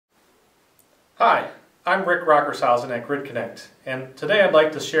Hi, I'm Rick Rockershausen at Grid Connect, and today I'd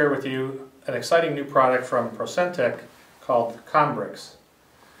like to share with you an exciting new product from PROFIBUS called COMbricks.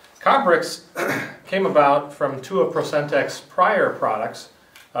 COMbricks came about from two of PROFIBUS' prior products,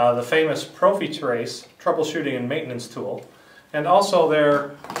 the famous PROFITrace troubleshooting and maintenance tool, and also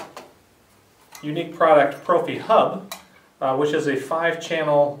their unique product PROFIHub, which is a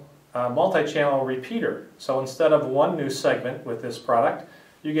 5-channel multi-channel repeater. So instead of one new segment with this product,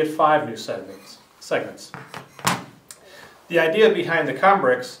 you get 5 new segments. The idea behind the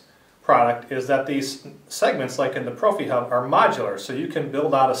COMbricks product is that these segments, like in the PROFIHub, are modular, so you can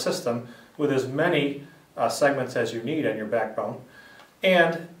build out a system with as many segments as you need on your backbone.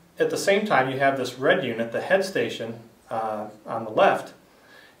 And at the same time, you have this red unit, the head station, on the left,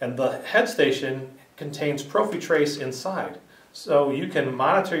 and the head station contains PROFITrace inside. So you can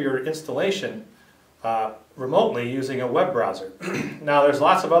monitor your installation remotely using a web browser. Now there's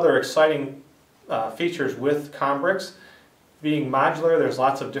lots of other exciting features with COMbricks. Being modular, there's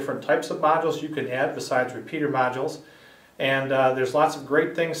lots of different types of modules you can add besides repeater modules. And there's lots of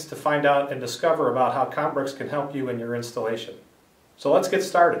great things to find out and discover about how COMbricks can help you in your installation. So let's get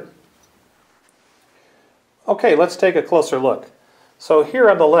started. Okay, let's take a closer look. So here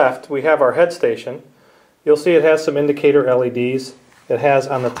on the left we have our head station. You'll see it has some indicator LEDs. It has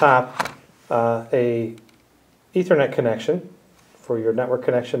on the top a Ethernet connection for your network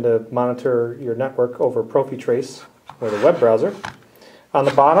connection to monitor your network over PROFITrace with a web browser. On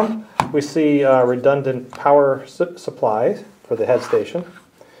the bottom we see redundant power supply for the head station.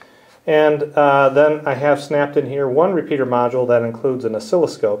 And then I have snapped in here one repeater module that includes an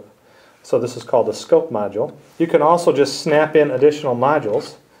oscilloscope. So this is called a scope module. You can also just snap in additional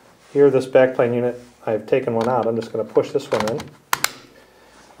modules. Here, this backplane unit, I've taken one out. I'm just going to push this one in.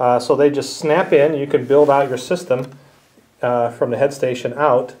 So they just snap in. You can build out your system from the head station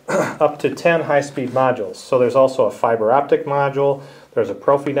out up to 10 high-speed modules. So there's also a fiber optic module, there's a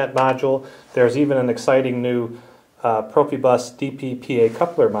PROFINET module, there's even an exciting new PROFIBUS DP-PA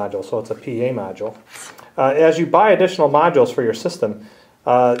coupler module, so it's a PA module. As you buy additional modules for your system,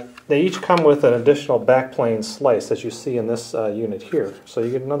 they each come with an additional backplane slice, as you see in this unit here. So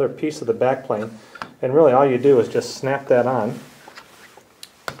you get another piece of the backplane, and really all you do is just snap that on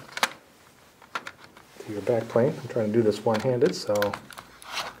to your backplane. I'm trying to do this one-handed, so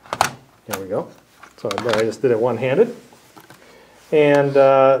there we go. So I just did it one-handed.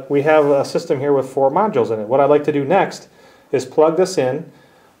 And we have a system here with 4 modules in it. What I'd like to do next is plug this in,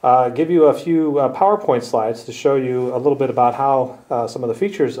 give you a few PowerPoint slides to show you a little bit about how some of the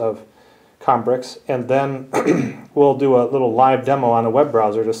features of COMbricks, and then we'll do a little live demo on a web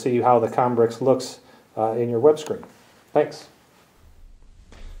browser to see how the COMbricks looks in your web screen. Thanks.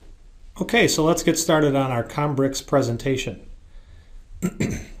 Okay, so let's get started on our COMbricks presentation.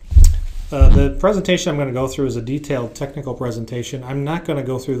 The presentation I'm going to go through is a detailed technical presentation. I'm not going to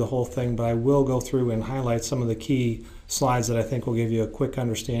go through the whole thing, but I will go through and highlight some of the key slides that I think will give you a quick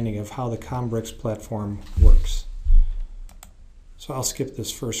understanding of how the COMbricks platform works. So I'll skip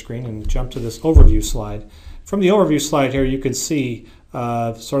this first screen and jump to this overview slide. From the overview slide here, you can see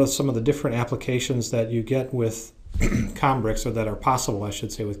sort of some of the different applications that you get with COMbricks, or that are possible, I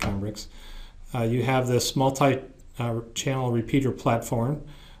should say, with COMbricks. You have this multi-channel repeater platform,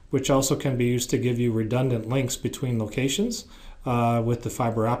 which also can be used to give you redundant links between locations. With the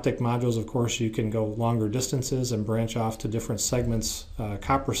fiber optic modules, of course, you can go longer distances and branch off to different segments,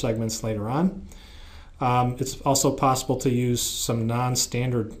 copper segments later on. It's also possible to use some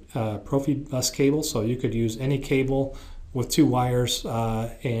non-standard Profibus cables, so you could use any cable with 2 wires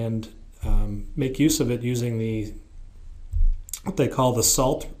and make use of it using what they call the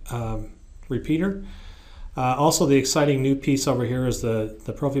SALT repeater. Also, the exciting new piece over here is the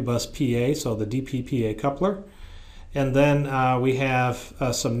Profibus PA, so the DP-PA coupler. And then we have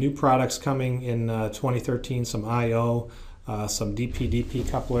some new products coming in 2013, some I/O, some DP-DP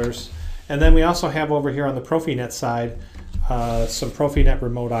couplers. And then we also have over here on the PROFINET side some PROFINET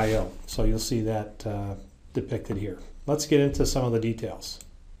remote I/O. So you'll see that depicted here. Let's get into some of the details.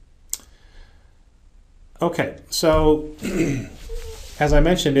 Okay, so as I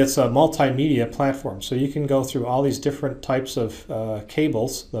mentioned, it's a multimedia platform, so you can go through all these different types of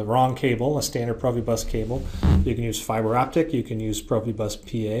cables. The wrong cable, a standard Profibus cable. You can use fiber optic, you can use Profibus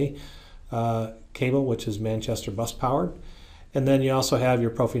PA cable, which is Manchester bus powered. And then you also have your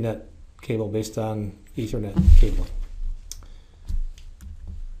PROFINET cable based on Ethernet cabling.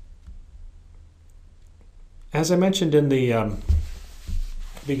 As I mentioned in the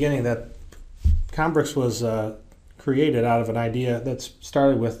beginning, that COMbricks was created out of an idea that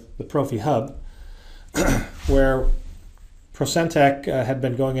started with the PROFIHub, where Procentec had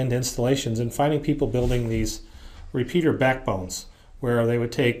been going into installations and finding people building these repeater backbones where they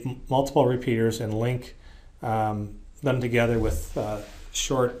would take multiple repeaters and link them together with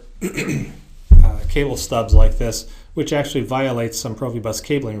short cable stubs like this, which actually violates some Profibus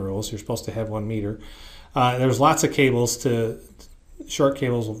cabling rules. You're supposed to have 1 meter. There's lots of cables, short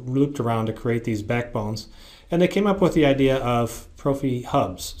cables looped around to create these backbones. And they came up with the idea of Profi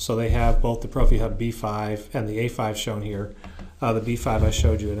hubs. So they have both the Profi hub B5 and the A5 shown here. The B5 I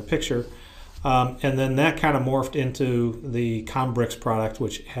showed you in a picture. And then that kind of morphed into the COMbricks product,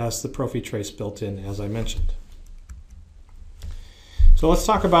 which has the Profi trace built in, as I mentioned. So let's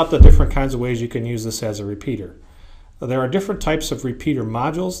talk about the different kinds of ways you can use this as a repeater. There are different types of repeater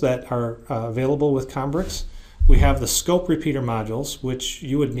modules that are available with COMbricks. We have the scope repeater modules, which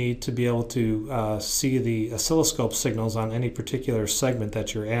you would need to be able to see the oscilloscope signals on any particular segment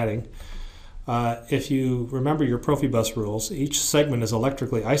that you're adding. If you remember your Profibus rules, each segment is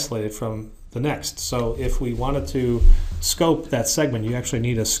electrically isolated from the next. So if we wanted to scope that segment, you actually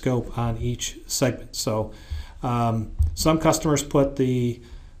need a scope on each segment. So some customers put the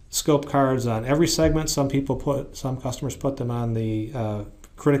scope cards on every segment. Some customers put them on the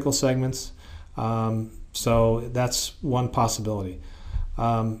critical segments. So that's one possibility.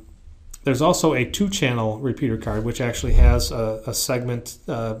 There's also a 2-channel repeater card, which actually has a segment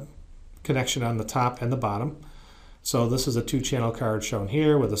connection on the top and the bottom. So this is a 2-channel card shown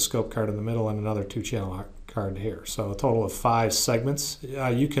here with a scope card in the middle and another 2-channel card here. So a total of 5 segments.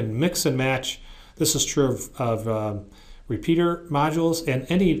 You can mix and match. This is true of repeater modules and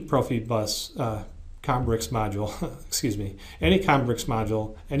any Profibus COMbricks module, excuse me, any COMbricks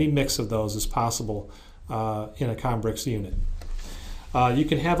module, any mix of those is possible in a COMbricks unit. You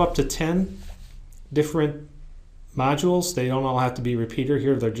can have up to 10 different modules. They don't all have to be repeater.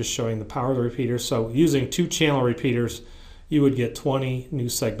 Here they're just showing the power of the repeater. So using 2-channel repeaters, you would get 20 new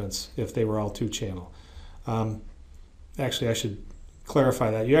segments if they were all 2-channel. Actually, I should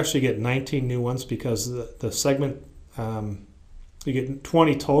clarify that. You actually get 19 new ones because the segment, you get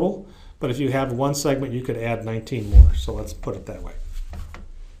 20 total, but if you have one segment, you could add 19 more. So let's put it that way.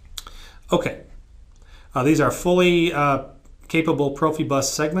 Okay. These are fully capable Profibus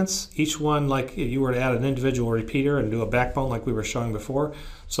segments. Each one, like you were to add an individual repeater and do a backbone like we were showing before.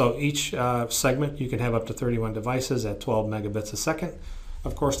 So each segment, you can have up to 31 devices at 12 megabits a second.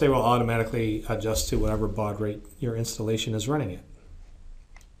 Of course, they will automatically adjust to whatever baud rate your installation is running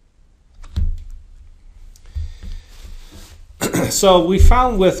at. So we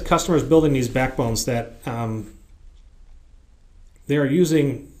found with customers building these backbones that they're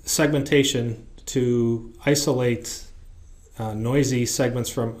using segmentation to isolate noisy segments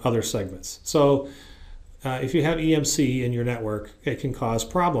from other segments. So if you have EMC in your network, it can cause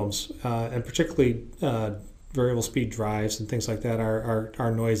problems, and particularly variable speed drives and things like that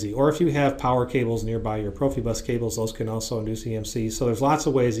are noisy. Or if you have power cables nearby your Profibus cables, those can also induce EMC. So there's lots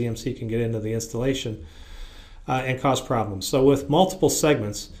of ways EMC can get into the installation and cause problems. So with multiple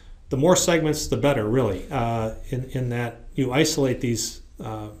segments, the more segments, the better, really, in that you isolate these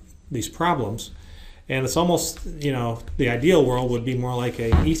problems. And it's almost, the ideal world would be more like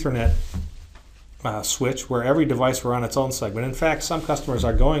a Ethernet switch where every device were on its own segment. In fact, some customers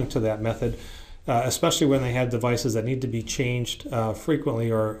are going to that method, especially when they have devices that need to be changed frequently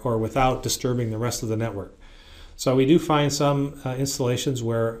or without disturbing the rest of the network. So we do find some installations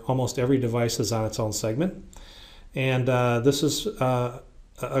where almost every device is on its own segment. And this is a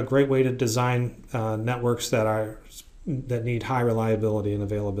great way to design networks that need high reliability and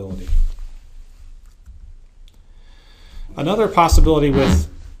availability. Another possibility with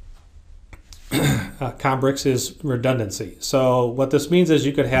COMbricks is redundancy. So what this means is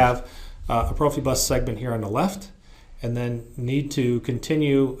you could have a Profibus segment here on the left and then need to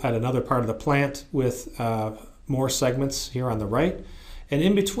continue at another part of the plant with more segments here on the right. And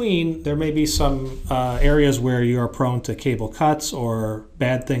in between, there may be some areas where you are prone to cable cuts or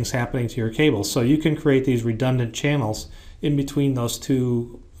bad things happening to your cables. So you can create these redundant channels in between those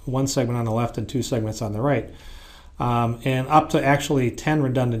one segment on the left and 2 segments on the right. And up to actually 10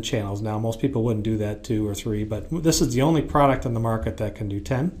 redundant channels. Now, most people wouldn't do that, 2 or 3, but this is the only product on the market that can do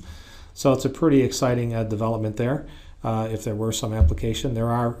 10. So it's a pretty exciting development there, if there were some application. There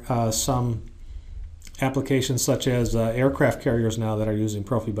are some applications such as aircraft carriers now that are using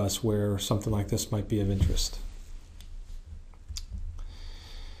Profibus where something like this might be of interest.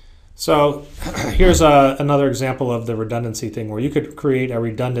 So here's another example of the redundancy thing where you could create a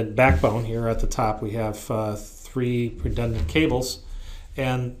redundant backbone. Here at the top we have 3 redundant cables,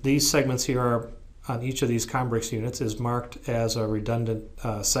 and these segments here are on each of these COMbricks units is marked as a redundant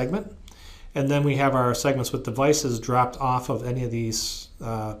segment. And then we have our segments with devices dropped off of any of these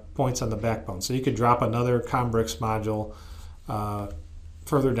points on the backbone. So you could drop another COMbricks module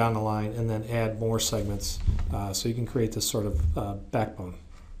further down the line and then add more segments. So you can create this sort of backbone.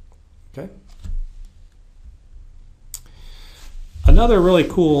 Okay. Another really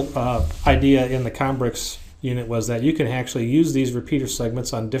cool idea in the COMbricks unit was that you can actually use these repeater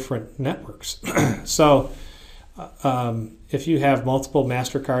segments on different networks. So if you have multiple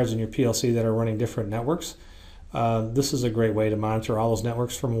master cards in your PLC that are running different networks, this is a great way to monitor all those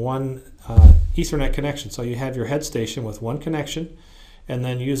networks from one Ethernet connection. So you have your head station with one connection, and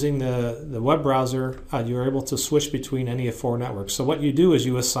then using the web browser, you're able to switch between any of 4 networks. So what you do is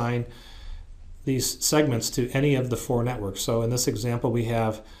you assign these segments to any of the 4 networks. So in this example, we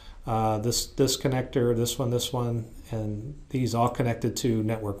have this connector, this one, and these all connected to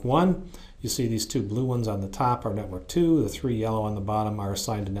network 1. You see these 2 blue ones on the top are network 2, the 3 yellow on the bottom are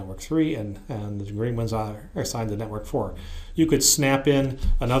assigned to network 3, and the green ones are assigned to network 4. You could snap in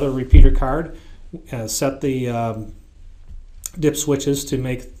another repeater card, set the dip switches to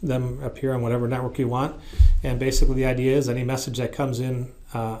make them appear on whatever network you want, and basically the idea is any message that comes in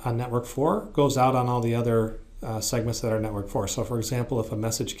on network 4 goes out on all the other segments that are network 4. So for example, if a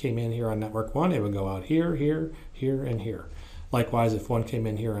message came in here on network 1, it would go out here, here, here, and here. Likewise, if one came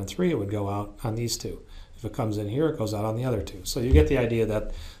in here on 3, it would go out on these 2. If it comes in here, it goes out on the other 2. So you get the idea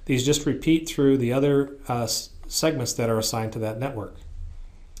that these just repeat through the other segments that are assigned to that network.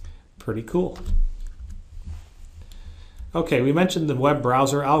 Pretty cool. Okay, we mentioned the web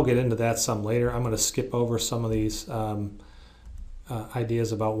browser. I'll get into that some later. I'm going to skip over some of these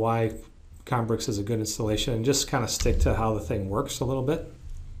ideas about why COMbricks is a good installation and just kind of stick to how the thing works a little bit.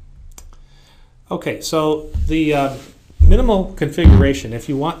 Okay, so the minimal configuration. If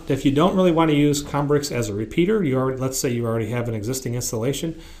you don't really want to use COMbricks as a repeater, let's say you already have an existing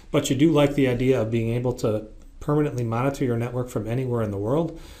installation, but you do like the idea of being able to permanently monitor your network from anywhere in the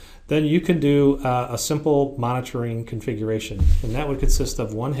world, then you can do a simple monitoring configuration, and that would consist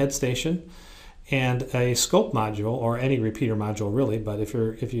of one head station and a scope module, or any repeater module really, but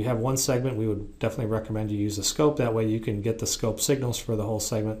if you have one segment, we would definitely recommend you use a scope. That way you can get the scope signals for the whole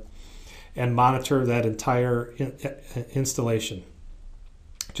segment and monitor that entire installation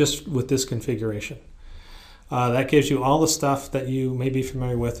just with this configuration. That gives you all the stuff that you may be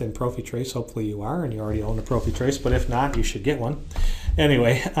familiar with in ProfiTrace. Hopefully you are, and you already own a ProfiTrace, but if not, you should get one.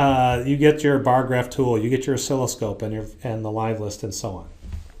 Anyway, you get your bar graph tool, you get your oscilloscope and the live list and so on.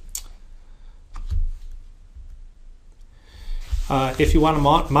 If you want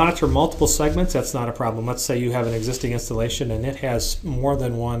to monitor multiple segments, that's not a problem. Let's say you have an existing installation and it has more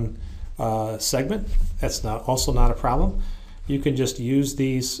than one segment. That's also not a problem. You can just use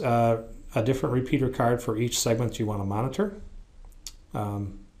these a different repeater card for each segment you want to monitor,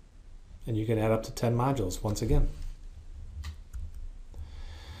 and you can add up to 10 modules once again.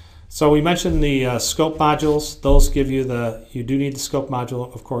 So we mentioned the scope modules. Those give you you do need the scope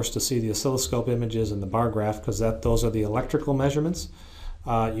module, of course, to see the oscilloscope images and the bar graph, because those are the electrical measurements.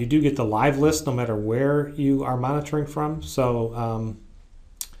 You do get the live list no matter where you are monitoring from. So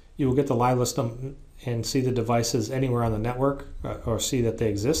you will get the live list and see the devices anywhere on the network, or see that they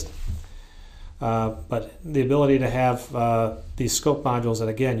exist. But the ability to have these scope modules, and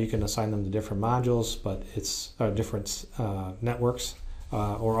again, you can assign them to different modules, but it's different networks,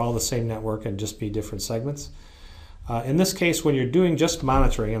 or all the same network and just be different segments. In this case, when you're doing just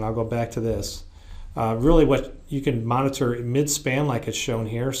monitoring, and I'll go back to this, really what you can monitor mid-span like it's shown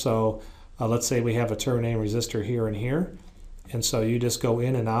here. So let's say we have a terminating resistor here and here, and so you just go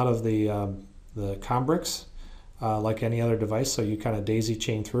in and out of the COMbricks like any other device, so you kind of daisy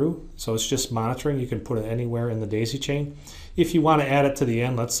chain through. So it's just monitoring. You can put it anywhere in the daisy chain. If you want to add it to the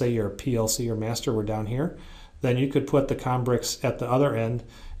end, let's say your PLC or master were down here, then you could put the COMbricks at the other end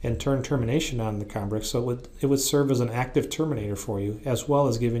and turn termination on the COMbricks, so it would serve as an active terminator for you, as well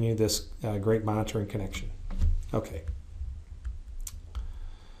as giving you this great monitoring connection. Okay.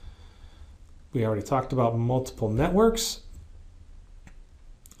 We already talked about multiple networks.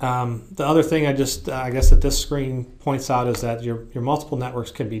 The other thing I guess that this screen points out is that your multiple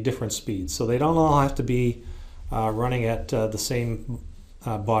networks can be different speeds, so they don't all have to be running at the same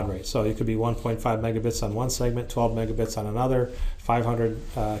baud rate. So it could be 1.5 megabits on one segment, 12 megabits on another,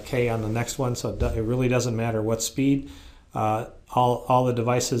 500K on the next one. So it really doesn't matter what speed. All the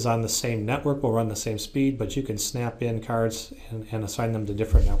devices on the same network will run the same speed, but you can snap in cards and assign them to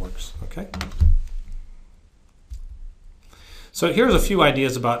different networks. Okay. So here's a few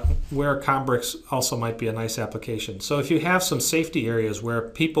ideas about where COMbricks also might be a nice application. So if you have some safety areas where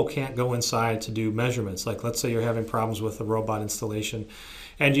people can't go inside to do measurements, like let's say you're having problems with a robot installation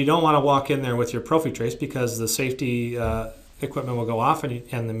And you don't want to walk in there with your ProfiTrace because the safety equipment will go off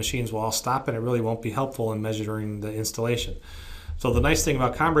and the machines will all stop, and it really won't be helpful in measuring the installation. So the nice thing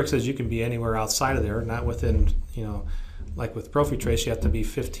about COMbricks is you can be anywhere outside of there, not within, like with ProfiTrace, you have to be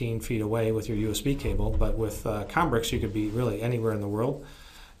 15 feet away with your USB cable, but with COMbricks you could be really anywhere in the world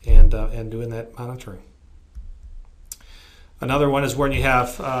and doing that monitoring. Another one is when you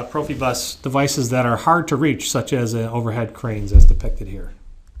have Profibus devices that are hard to reach, such as overhead cranes as depicted here.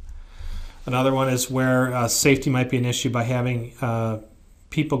 Another one is where safety might be an issue by having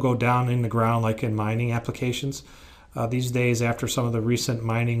people go down in the ground, like in mining applications. These days, after some of the recent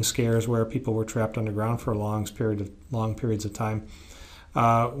mining scares where people were trapped underground for long periods of time,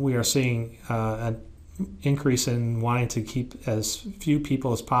 we are seeing an increase in wanting to keep as few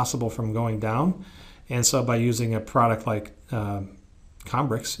people as possible from going down. And so by using a product like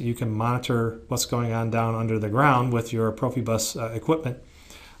COMbricks, you can monitor what's going on down under the ground with your Profibus equipment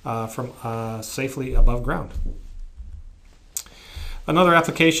from safely above ground. Another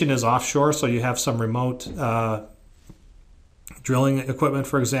application is offshore, so you have some remote drilling equipment,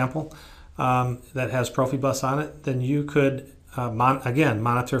 for example, that has Profibus on it. Then you could, again,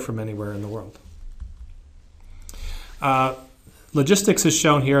 monitor from anywhere in the world. Logistics is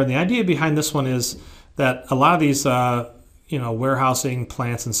shown here, and the idea behind this one is that a lot of these warehousing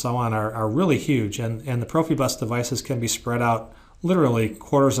plants and so on are really huge, and the Profibus devices can be spread out literally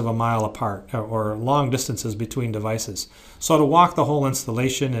quarters of a mile apart or long distances between devices. So to walk the whole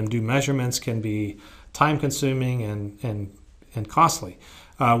installation and do measurements can be time consuming and costly.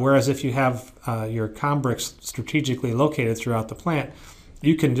 Whereas if you have your COMbricks strategically located throughout the plant,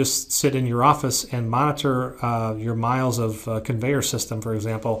 you can just sit in your office and monitor your miles of conveyor system, for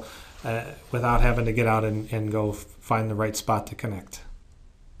example, without having to get out and go find the right spot to connect.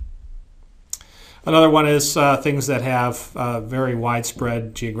 Another one is things that have very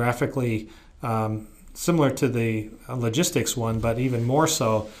widespread geographically, similar to the logistics one, but even more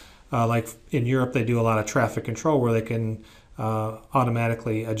so. Like in Europe, they do a lot of traffic control where they can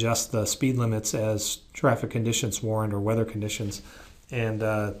automatically adjust the speed limits as traffic conditions warrant or weather conditions. And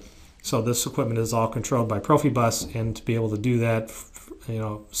so this equipment is all controlled by Profibus, and to be able to do that,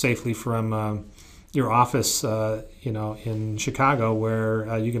 safely from your office, in Chicago,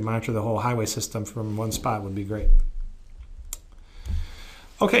 where you can monitor the whole highway system from one spot, would be great.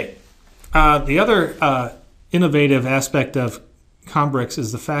 Okay, the other innovative aspect of COMbricks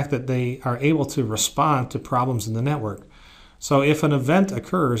is the fact that they are able to respond to problems in the network. So if an event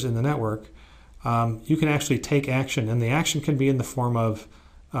occurs in the network, you can actually take action, and the action can be in the form of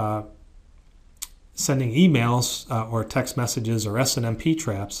sending emails or text messages or SNMP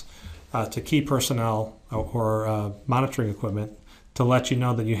traps to key personnel or monitoring equipment to let you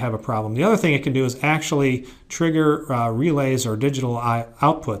know that you have a problem. The other thing it can do is actually trigger relays or digital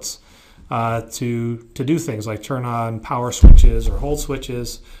outputs to do things like turn on power switches or hold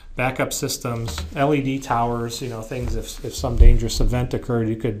switches, backup systems, LED towers, things. If some dangerous event occurred,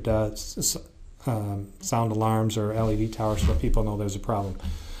 you could sound alarms or LED towers so people know there's a problem.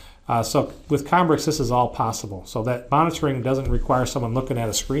 So with COMbricks, this is all possible. So that monitoring doesn't require someone looking at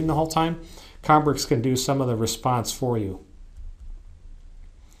a screen the whole time. COMbricks can do some of the response for you.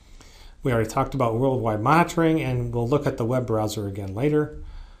 We already talked about worldwide monitoring, and we'll look at the web browser again later.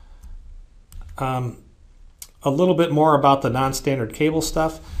 A little bit more about the non-standard cable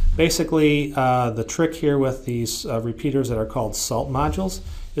stuff. Basically, the trick here with these repeaters that are called SALT modules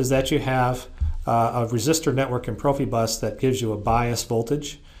is that you have a resistor network in Profibus that gives you a bias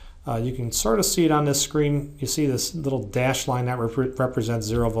voltage. You can sort of see it on this screen. You see this little dash line that represents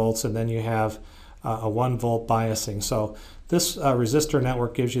 0 volts, and then you have a 1 volt biasing. So this resistor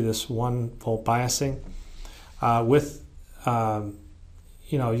network gives you this 1 volt biasing.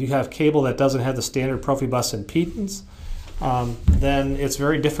 You have cable that doesn't have the standard Profibus impedance, then it's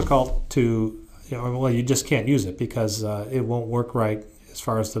very difficult to, you just can't use it because it won't work right as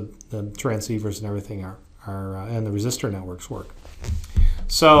far as the transceivers and everything and the resistor networks work.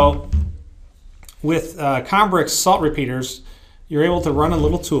 So with COMbricks SALT repeaters, you're able to run a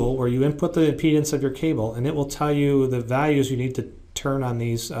little tool where you input the impedance of your cable, and it will tell you the values you need to turn on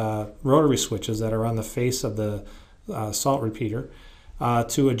these rotary switches that are on the face of the SALT repeater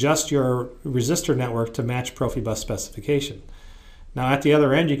to adjust your resistor network to match Profibus specification. Now at the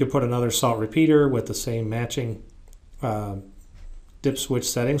other end, you could put another SALT repeater with the same matching dip switch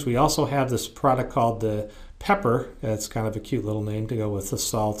settings. We also have this product called the Pepper. It's kind of a cute little name to go with the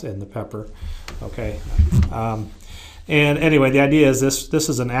salt and the pepper. Okay. And anyway, the idea is this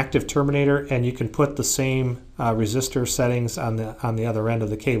is an active terminator, and you can put the same resistor settings on the other end of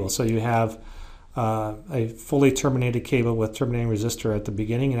the cable. So you have a fully terminated cable with terminating resistor at the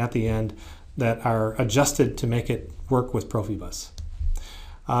beginning and at the end that are adjusted to make it work with Profibus.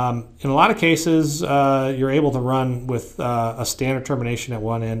 In a lot of cases, you're able to run with a standard termination at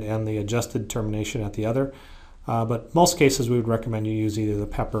one end and the adjusted termination at the other. But most cases, we would recommend you use either the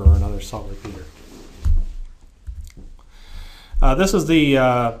pepper or another salt repeater. This is the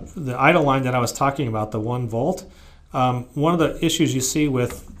idle line that I was talking about, the 1 volt. One of the issues you see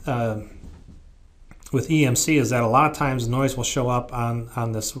with EMC is that a lot of times noise will show up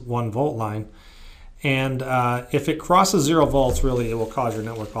on this 1 volt line. And if it crosses 0 volts, really, it will cause your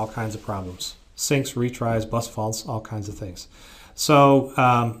network all kinds of problems. Syncs, retries, bus faults, all kinds of things. So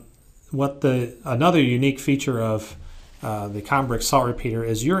another unique feature of the COMbricks salt repeater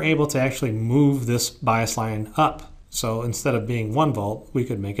is you're able to actually move this bias line up. So instead of being 1 volt, we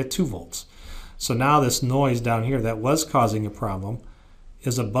could make it 2 volts. So now this noise down here that was causing a problem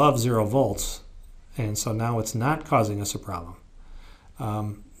is above 0 volts. And so now it's not causing us a problem.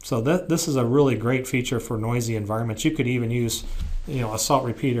 So this is a really great feature for noisy environments. You could even use, a salt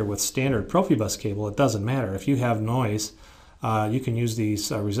repeater with standard Profibus cable. It doesn't matter. If you have noise, you can use these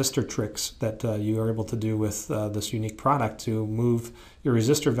resistor tricks that you are able to do with this unique product to move your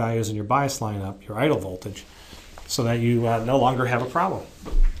resistor values and your bias line up, your idle voltage, so that you no longer have a problem.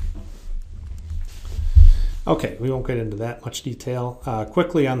 Okay, we won't get into that much detail.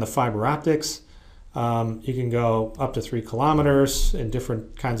 Quickly on the fiber optics. You can go up to 3 kilometers in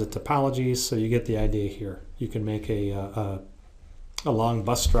different kinds of topologies, so you get the idea here. You can make a long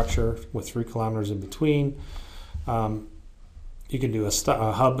bus structure with 3 kilometers in between. You can do a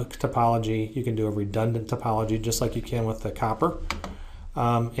hub topology. You can do a redundant topology, just like you can with the copper.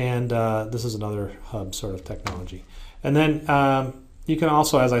 This is another hub sort of technology. And then you can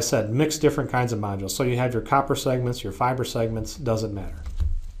also, as I said, mix different kinds of modules. So you have your copper segments, your fiber segments, doesn't matter.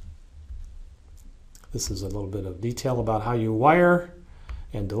 This is a little bit of detail about how you wire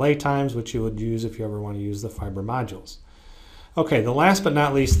and delay times, which you would use if you ever want to use the fiber modules. Okay, the last but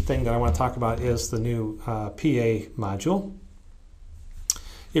not least thing that I want to talk about is the new PA module.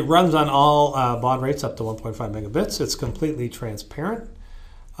 It runs on all baud rates up to 1.5 megabits. It's completely transparent.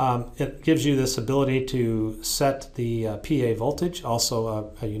 It gives you this ability to set the PA voltage,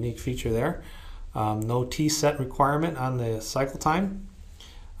 also a unique feature there. No T-set requirement on the cycle time.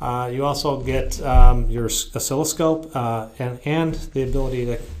 You also get your oscilloscope and the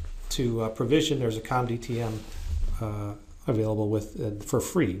ability to provision. There's a COMDTM available for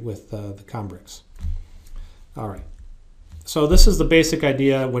free with the COMbricks. All right. So this is the basic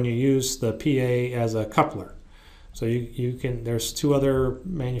idea when you use the PA as a coupler. So you can. There's 2 other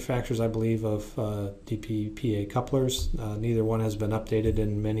manufacturers, I believe, of DP PA couplers. Neither one has been updated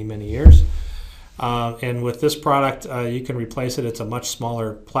in many, many years. And with this product, you can replace it. It's a much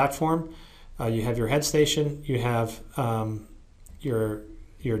smaller platform. You have your head station. You have your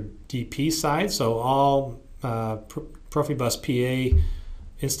DP side. So all Profibus PA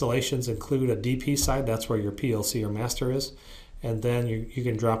installations include a DP side. That's where your PLC or master is. And then you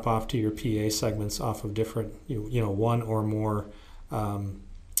can drop off to your PA segments off of different, 1 or more PA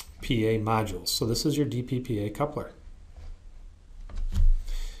modules. So this is your DP PA coupler.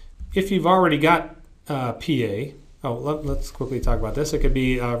 If you've already got PA, let's quickly talk about this. It could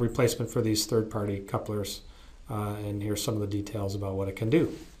be a replacement for these third-party couplers, and here's some of the details about what it can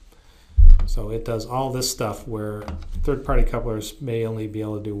do. So it does all this stuff where third-party couplers may only be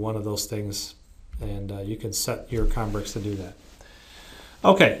able to do one of those things, and you can set your COMbricks to do that.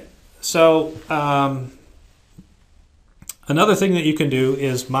 Okay, so another thing that you can do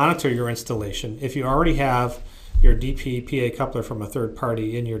is monitor your installation. If you already have your DP PA coupler from a third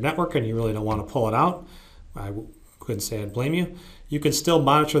party in your network and you really don't want to pull it out, I couldn't say I'd blame you. You can still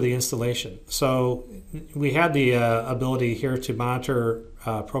monitor the installation. So we had the ability here to monitor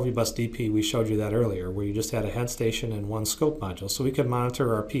Profibus DP. We showed you that earlier, where you just had a head station and 1 scope module. So we could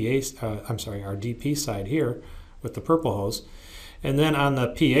monitor our our DP side here with the purple hose, and then on the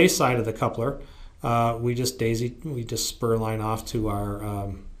PA side of the coupler, we just spur line off to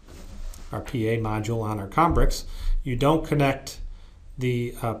our PA module on our COMbricks. You don't connect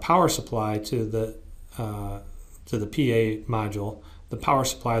the power supply to the PA module. The power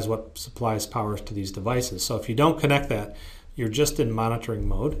supply is what supplies power to these devices. So if you don't connect that, you're just in monitoring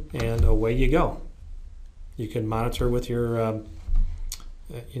mode, and away you go. You can monitor with your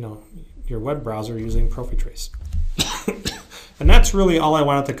your web browser using Profitrace. And that's really all I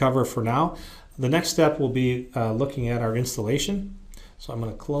wanted to cover for now. The next step will be looking at our installation. So I'm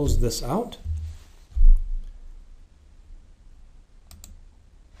going to close this out.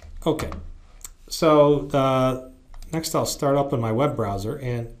 Okay, so next I'll start up in my web browser,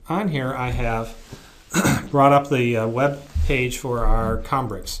 and on here I have brought up the web page for our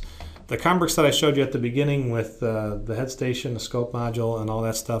COMbricks. The COMbricks that I showed you at the beginning with the head station, the scope module, and all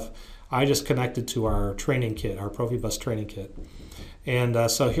that stuff, I just connected to our training kit, our PROFIBUS training kit. And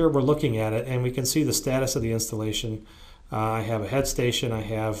so here we're looking at it, and we can see the status of the installation. I have a head station, I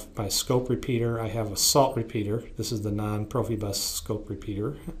have my scope repeater, I have a salt repeater. This is the non-PROFIBUS scope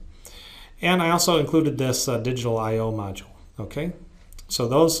repeater. And I also included this digital I/O module. Okay, so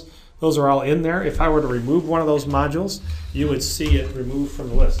those are all in there. If I were to remove one of those modules, you would see it removed from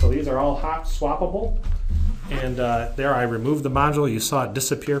the list. So these are all hot swappable. And there I removed the module. You saw it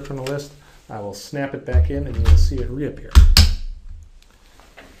disappear from the list. I will snap it back in and you will see it reappear.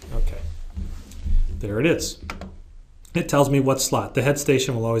 Okay, there it is. It tells me what slot. The head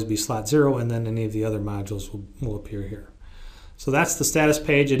station will always be slot 0, and then any of the other modules will appear here. So that's the status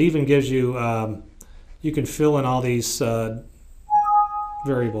page. It even gives you, you can fill in all these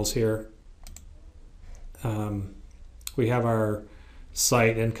variables here. We have our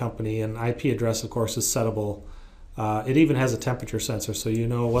site and company, and IP address, of course, is settable. It even has a temperature sensor, so you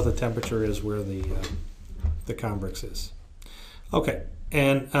know what the temperature is where the COMbricks is. Okay,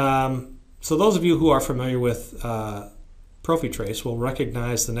 and so those of you who are familiar with ProfiTrace will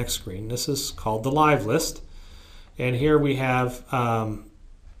recognize the next screen. This is called the live list. And here we have our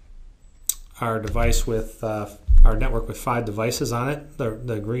device with our network with 5 devices on it.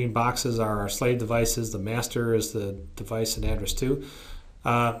 The green boxes are our slave devices. The master is the device and address 2.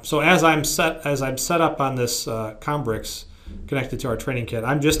 So as I'm set up on this COMbricks connected to our training kit,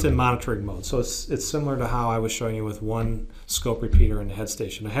 I'm just in monitoring mode. So it's similar to how I was showing you with one scope repeater and the head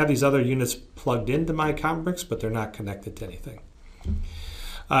station. I have these other units plugged into my COMbricks, but they're not connected to anything.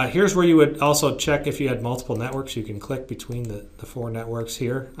 Here's where you would also check if you had multiple networks. You can click between the 4 networks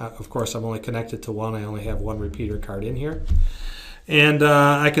here. Of course, I'm only connected to one. I only have one repeater card in here. And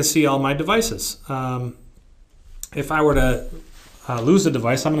I can see all my devices. If I were to lose a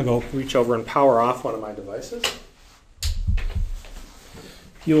device, I'm going to go reach over and power off one of my devices.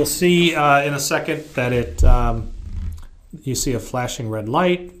 You will see in a second that you see a flashing red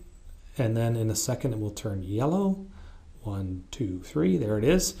light, and then in a second it will turn yellow. 1, 2, 3, there it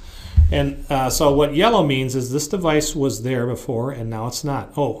is. And so what yellow means is this device was there before and now it's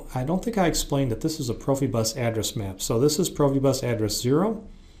not. Oh, I don't think I explained that this is a Profibus address map. So this is Profibus address 0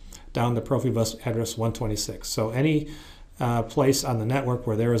 down to Profibus address 126. So any place on the network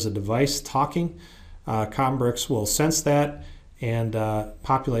where there is a device talking, COMbricks will sense that and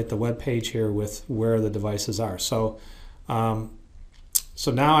populate the web page here with where the devices are. So,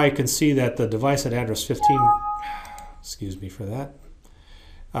 so now I can see that the device at address 15, excuse me for that,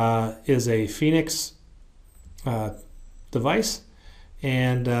 is a Phoenix device,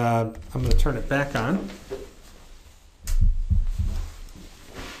 and I'm going to turn it back on.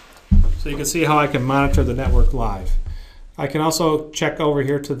 So you can see how I can monitor the network live. I can also check over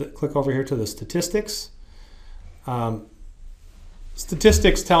here to click over here to the statistics.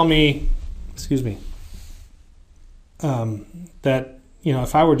 Statistics tell me, excuse me, that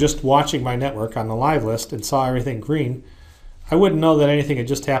if I were just watching my network on the live list and saw everything green, I wouldn't know that anything had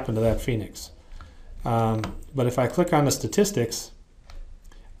just happened to that Phoenix. But if I click on the statistics,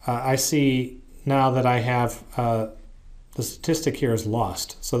 I see now that I have the statistic here is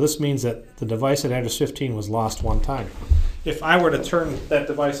lost. So this means that the device at address 15 was lost one time. If I were to turn that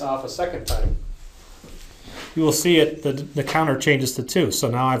device off a second time, you will see it. The counter changes to 2. So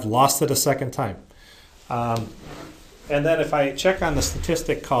now I've lost it a second time. And then if I check on the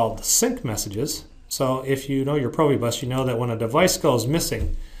statistic called sync messages, so if you know your Profibus, you know that when a device goes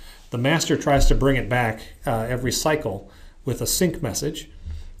missing, the master tries to bring it back every cycle with a sync message.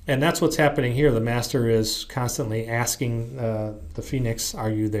 And that's what's happening here. The master is constantly asking the Phoenix,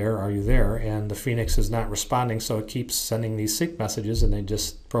 are you there, are you there? And the Phoenix is not responding, so it keeps sending these sync messages, and they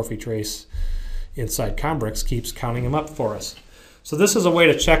just ProfiTrace inside COMbricks keeps counting them up for us. So this is a way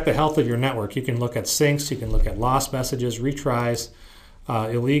to check the health of your network. You can look at syncs, you can look at lost messages, retries,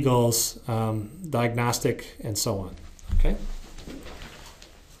 illegals, diagnostic, and so on. Okay.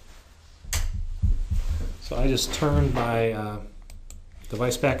 So I just turned my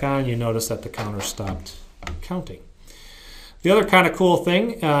device back on. You notice that the counter stopped counting. The other kind of cool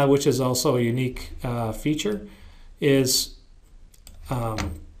thing, which is also a unique feature, is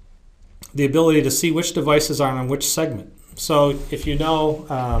the ability to see which devices are on which segment. So if you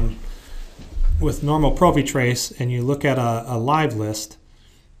know with normal ProfiTrace and you look at a live list,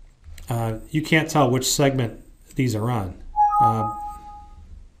 you can't tell which segment these are on.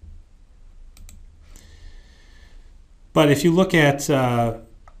 But if you look at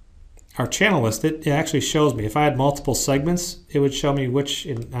our channel list, it actually shows me, if I had multiple segments, it would show me which,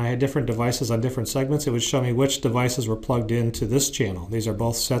 I had different devices on different segments, it would show me which devices were plugged into this channel. These are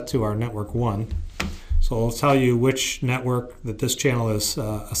both set to our network 1. So it'll tell you which network that this channel is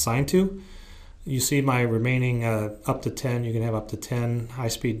assigned to. You see my remaining up to 10, you can have up to 10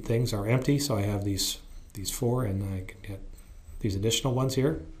 high-speed things are empty, so I have these 4, and I can get these additional ones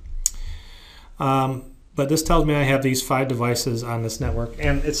here. But this tells me I have these 5 devices on this network,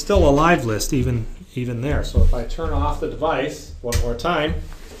 and it's still a live list even there. So if I turn off the device one more time,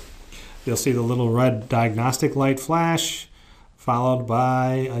 you'll see the little red diagnostic light flash, followed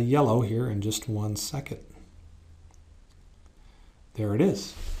by a yellow here in just 1 second. There it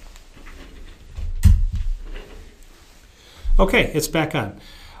is. Okay, it's back on.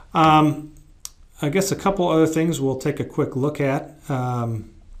 I guess a couple other things we'll take a quick look at.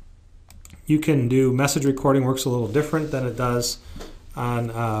 You can do message recording, works a little different than it does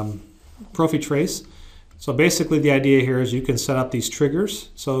on ProfiTrace. So basically the idea here is you can set up these triggers.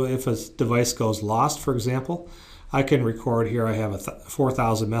 So if a device goes lost, for example, I can record here. I have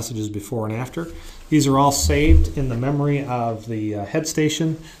 4,000 messages before and after. These are all saved in the memory of the head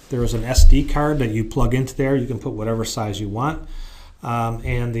station. There is an SD card that you plug into there. You can put whatever size you want.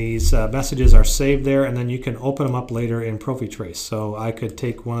 And these messages are saved there, and then you can open them up later in ProfiTrace. So I could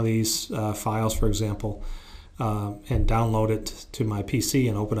take one of these files, for example, and download it to my PC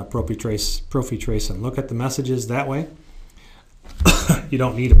and open up ProfiTrace and look at the messages that way. You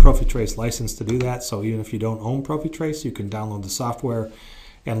don't need a ProfiTrace license to do that, so even if you don't own ProfiTrace, you can download the software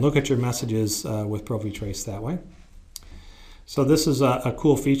and look at your messages with ProfiTrace that way. So this is a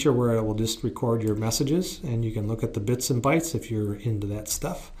cool feature where it will just record your messages, and you can look at the bits and bytes if you're into that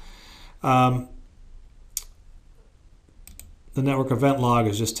stuff. The network event log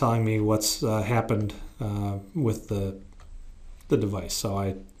is just telling me what's happened with the device,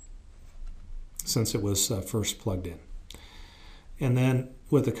 so since it was first plugged in. And then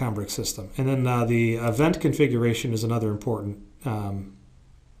with the COMbricks system. And then the event configuration is another important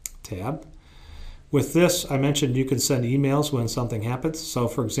tab. With this, I mentioned you can send emails when something happens. So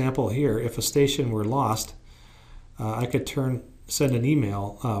for example here, if a station were lost, I could send an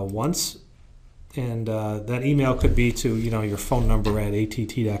email once, and that email could be to your phone number at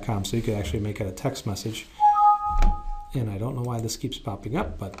att.com, so you could actually make it a text message. And I don't know why this keeps popping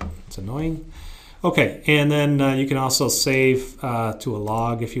up, but it's annoying. Okay, and then you can also save to a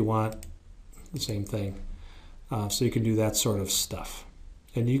log if you want, the same thing. So you can do that sort of stuff.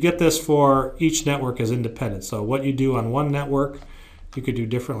 And you get this for each network as independent. So what you do on one network, you could do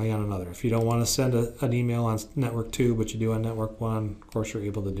differently on another. If you don't want to send an email on network 2, but you do on network 1, of course you're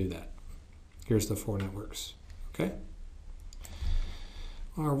able to do that. Here's the 4 networks. Okay.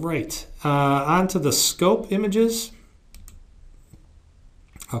 All right. On to the scope images.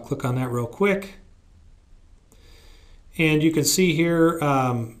 I'll click on that real quick. And you can see here,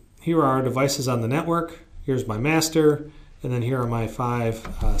 here are our devices on the network. Here's my master. And then here are my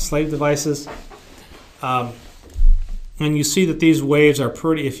 5 slave devices. And you see that these waves are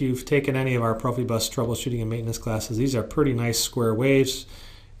pretty, if you've taken any of our Profibus troubleshooting and maintenance classes, these are pretty nice square waves,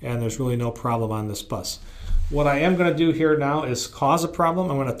 and there's really no problem on this bus. What I am going to do here now is cause a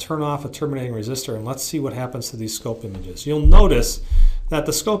problem. I'm going to turn off a terminating resistor, and let's see what happens to these scope images. You'll notice that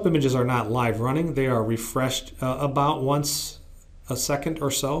the scope images are not live running. They are refreshed about once a second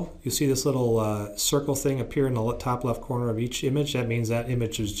or so. You see this little circle thing appear in the top left corner of each image. That means that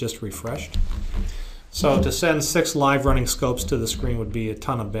image is just refreshed. So to send 6 live running scopes to the screen would be a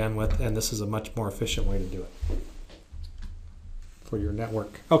ton of bandwidth, and this is a much more efficient way to do it for your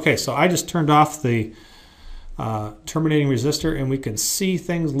network. Okay, so I just turned off the terminating resistor, and we can see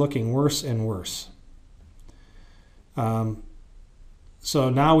things looking worse and worse.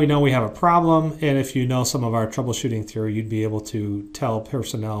 So now we know we have a problem, and if you know some of our troubleshooting theory, you'd be able to tell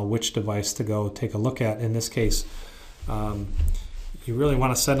personnel which device to go take a look at. In this case, you really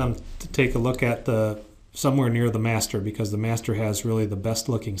want to send them to take a look at somewhere near the master, because the master has really the best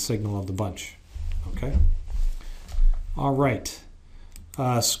looking signal of the bunch. Okay. All right.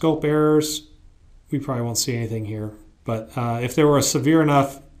 Scope errors, we probably won't see anything here, but if there were a severe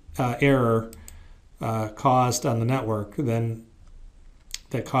enough error caused on the network, then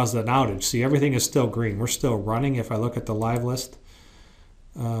that caused an outage. See, everything is still green. We're still running. If I look at the live list,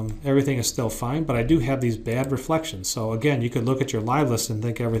 everything is still fine, but I do have these bad reflections. So again, you could look at your live list and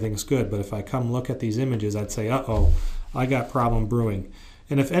think everything's good, but if I come look at these images, I'd say, uh-oh, I got problem brewing.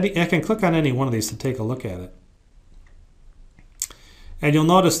 And if I can click on any one of these to take a look at it. And you'll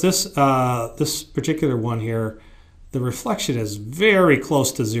notice this, this particular one here, the reflection is very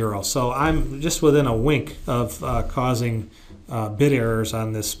close to 0. So I'm just within a wink of causing bit errors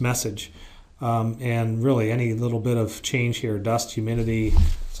on this message. And really any little bit of change here, dust, humidity,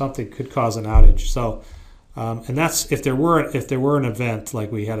 something could cause an outage. So, and that's if there were an event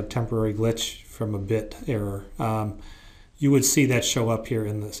like we had a temporary glitch from a bit error, you would see that show up here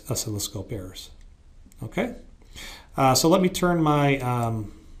in the oscilloscope errors. Okay, so let me turn my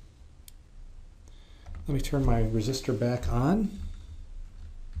resistor back on,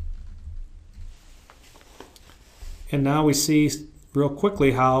 and now we see real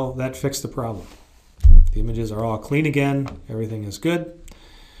quickly how that fixed the problem. The images are all clean again. Everything is good.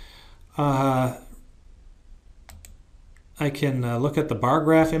 I can look at the bar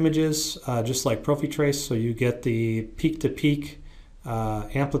graph images just like ProfiTrace, so you get the peak-to-peak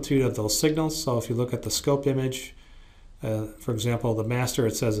amplitude of those signals. So if you look at the scope image, for example, the master,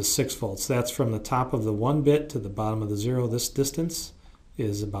 it says is 6 volts. That's from the top of the 1 bit to the bottom of the 0. This distance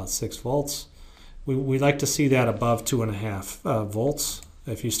is about 6 volts. We like to see that above 2.5 volts.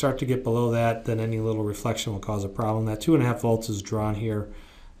 If you start to get below that, then any little reflection will cause a problem. That 2.5 volts is drawn here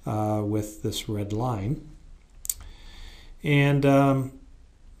with this red line. And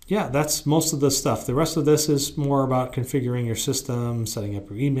yeah, that's most of the stuff. The rest of this is more about configuring your system, setting up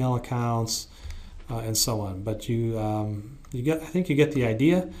your email accounts, and so on. But I think you get the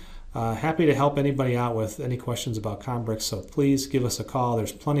idea. Happy to help anybody out with any questions about COMbricks, so please give us a call.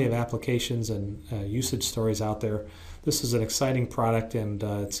 There's plenty of applications and usage stories out there. This is an exciting product, and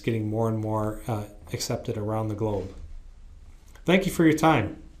it's getting more and more accepted around the globe. Thank you for your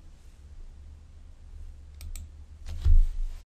time.